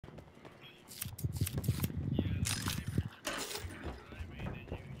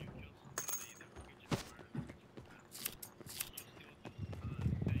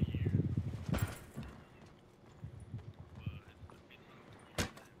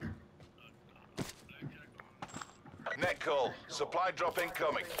Net call. Supply drop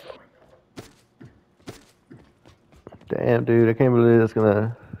incoming. Damn, dude, I can't believe it's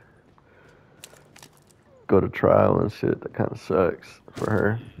gonna go to trial and shit. That kind of sucks for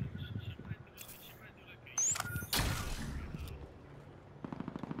her.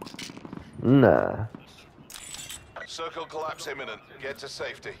 Nah. Circle collapse imminent. Get to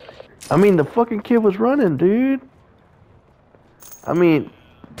safety. I mean, the fucking kid was running, dude. I mean,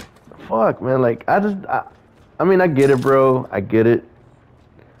 fuck, man. Like, I mean, I get it, bro. I get it.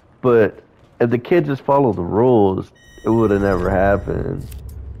 But if the kid just followed the rules, it would have never happened.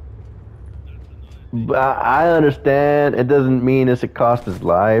 But I understand. It doesn't mean it's a cost his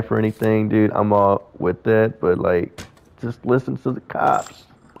life or anything, dude. I'm all with that. But, like, just listen to the cops.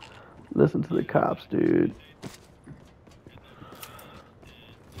 Listen to the cops, dude.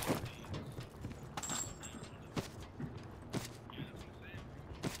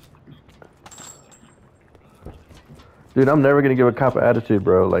 Dude, I'm never gonna give a cop an attitude,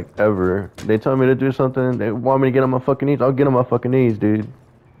 bro. Like, ever. They tell me to do something, they want me to get on my fucking knees, I'll get on my fucking knees, dude.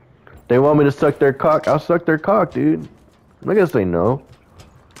 They want me to suck their cock, I'll suck their cock, dude. I'm not gonna say no.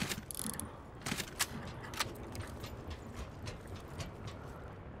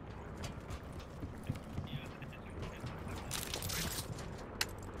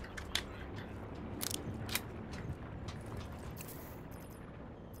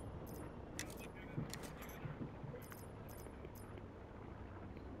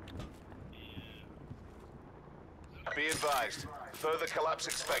 Be advised. Further collapse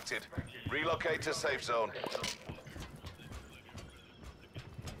expected. Relocate to safe zone.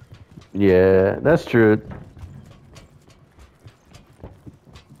 Yeah, that's true.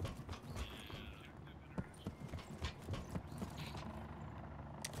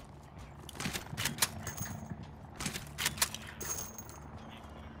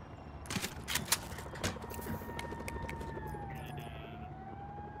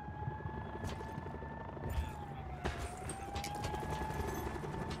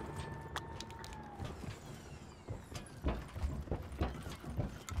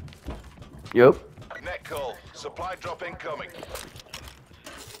 Yep. Net call. Supply drop incoming.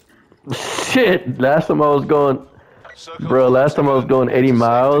 Shit, last time I was going, Circle bro, last collapse time I was going imminent. 80 Get to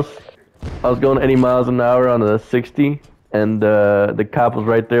miles. safety. I was going 80 miles an hour on a 60, and the cop was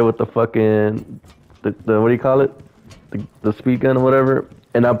right there with the fucking, the what do you call it? The speed gun or whatever.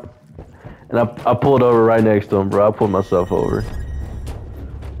 And I pulled over right next to him, bro. I pulled myself over.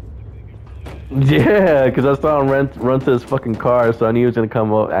 Yeah, because I saw him run to his fucking car, so I knew he was gonna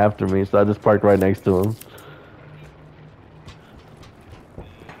come up after me, so I just parked right next to him.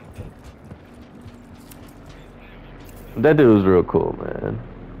 That dude was real cool, man.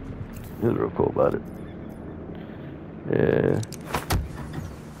 He was real cool about it. Yeah.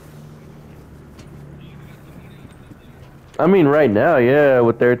 I mean, right now, yeah,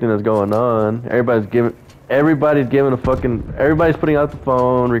 with everything that's going on, everybody's putting out the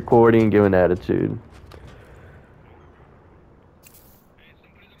phone, recording, giving attitude.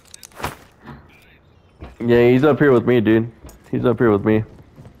 Yeah, he's up here with me, dude. He's up here with me.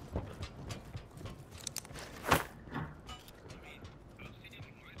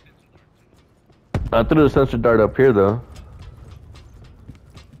 I threw the sensor dart up here, though.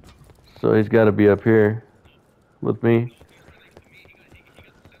 So he's got to be up here with me.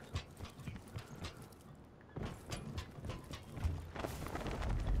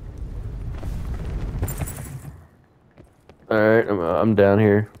 Alright, I'm down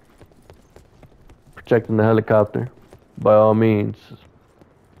here. Protecting the helicopter, by all means.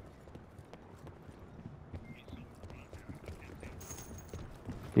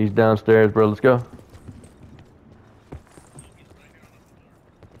 He's downstairs, bro. Let's go.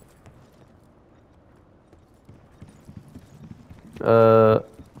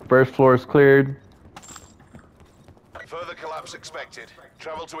 First floor is cleared. Further collapse expected.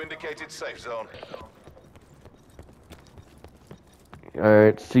 Travel to indicated safe zone.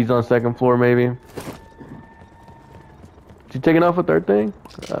 Alright, C's on second floor, maybe. Is he taking off with third thing?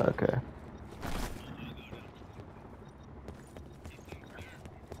 Okay.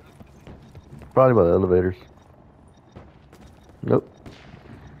 Probably by the elevators.